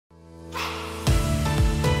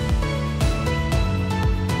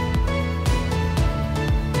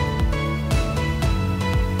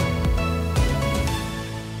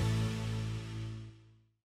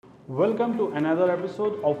Welcome to another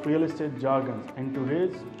episode of Real Estate Jargons, and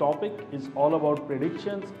today's topic is all about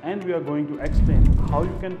predictions, and we are going to explain how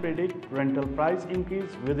you can predict rental price increase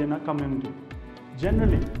within a community.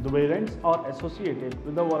 Generally, Dubai rents are associated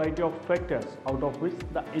with a variety of factors, out of which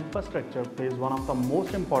the infrastructure plays one of the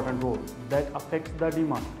most important roles that affects the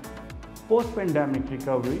demand. Post-pandemic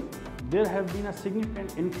recovery, there have been a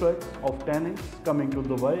significant influx of tenants coming to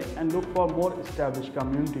Dubai and look for more established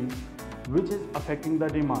communities, which is affecting the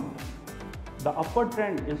demand. The upward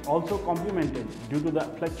trend is also complemented due to the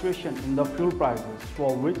fluctuation in the fuel prices,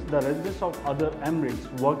 for which the residents of other emirates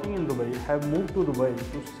working in Dubai have moved to Dubai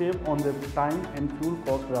to save on their time and fuel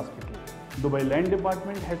costs drastically. Dubai Land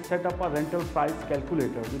Department has set up a rental price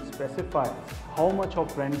calculator which specifies how much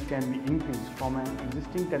of rent can be increased from an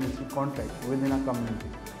existing tenancy contract within a community.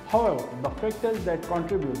 However, the factors that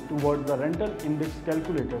contribute towards the rental index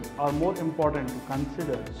calculators are more important to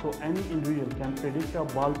consider, so any individual can predict a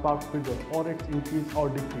ballpark figure or its increase or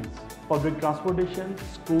decrease. Public transportation,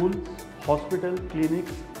 schools, hospital,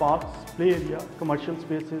 clinics, parks, play area, commercial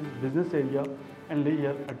spaces, business area, and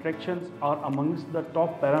leisure attractions are amongst the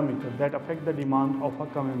top parameters that affect the demand of a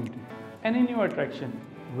community. Any new attraction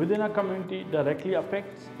within a community directly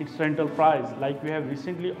affects its rental price, like we have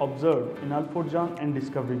recently observed in Al Furjan and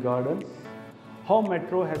Discovery Gardens. How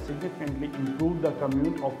Metro has significantly improved the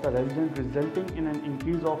commute of the residents, resulting in an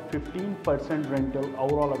increase of 15% rental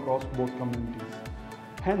overall across both communities.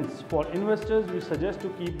 Hence, for investors, we suggest to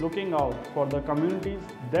keep looking out for the communities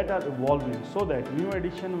that are evolving, so that new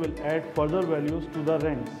addition will add further values to the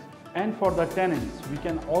rents. And for the tenants, we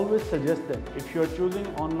can always suggest that if you are choosing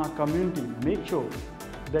on a community, make sure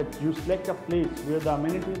that you select a place where the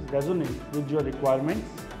amenities resonate with your requirements,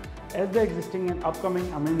 as the existing and upcoming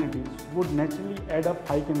amenities would naturally add up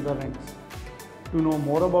hike in the rents. To know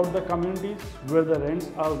more about the communities where the rents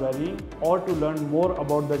are varying, or to learn more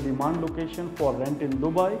about the demand location for rent in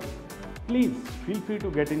Dubai, please feel free to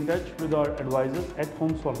get in touch with our advisors at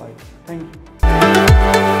Homes for Life. Thank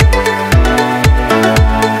you.